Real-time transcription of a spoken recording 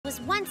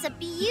once a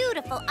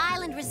beautiful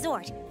island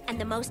resort and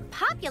the most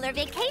popular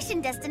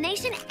vacation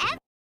destination ever.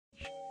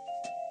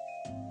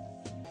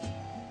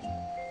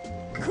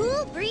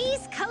 Cool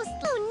breeze coast.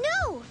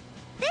 Oh no!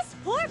 This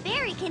poor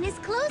berrykin is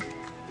closed.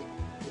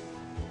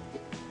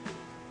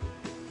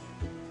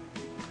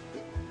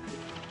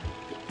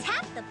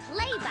 Tap the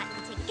play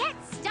button to get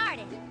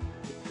started.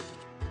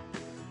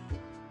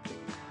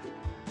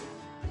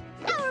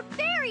 Our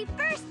very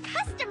first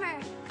customer!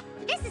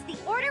 This is the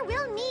order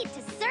we'll need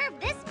to serve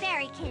this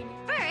berrykin.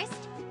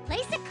 First,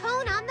 place a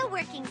cone on the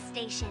working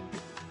station.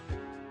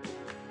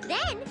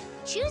 Then,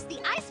 choose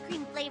the ice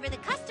cream flavor the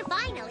customer.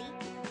 Finally,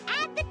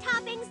 add the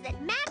toppings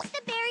that match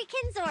the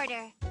berrykin's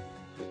order.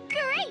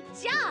 Great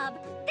job!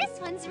 This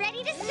one's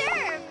ready to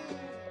serve!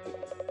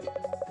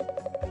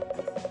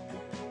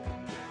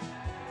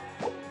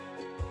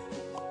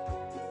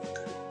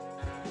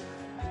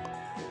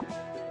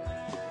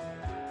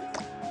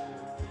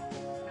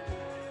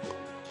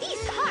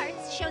 These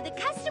hearts show the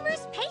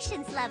customer's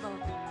patience level.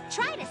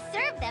 Try to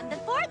serve them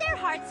before their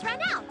hearts run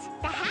out.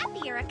 The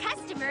happier a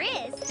customer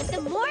is,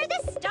 the more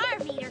the star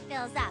meter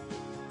fills up.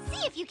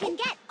 See if you can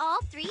get all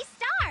 3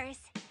 stars.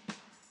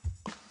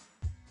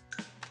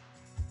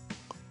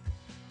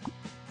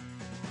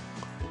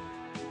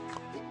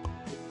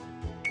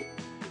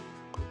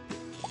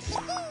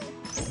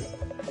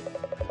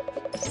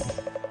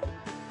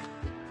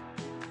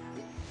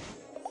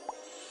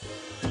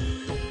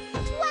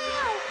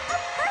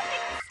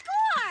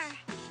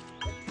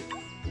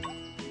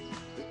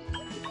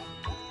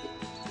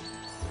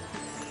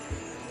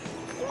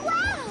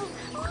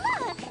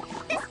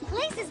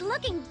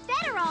 Looking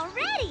better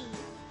already!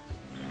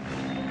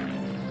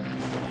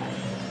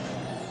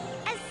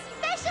 A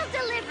special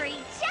delivery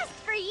just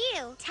for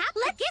you!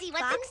 Let's see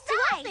what's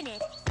inside! Open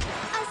it.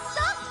 A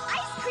soft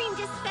ice cream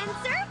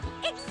dispenser!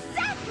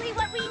 Exactly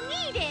what we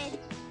needed!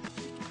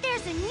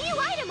 There's a new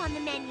item on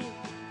the menu.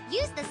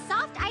 Use the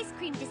soft ice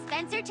cream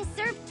dispenser to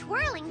serve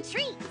twirling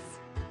treats.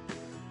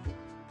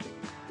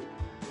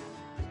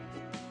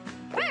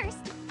 First,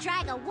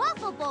 drag a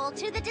waffle bowl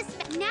to the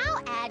dispenser.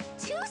 Now add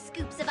 2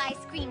 scoops of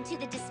ice cream to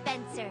the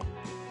dispenser.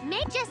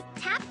 Just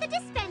tap the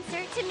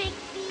dispenser to make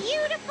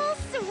beautiful,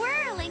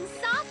 swirling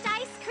soft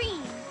ice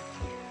cream.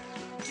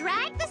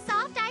 Drag the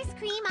soft ice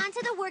cream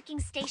onto the working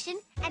station,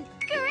 and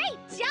great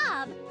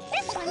job!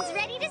 This one's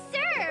ready to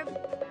serve.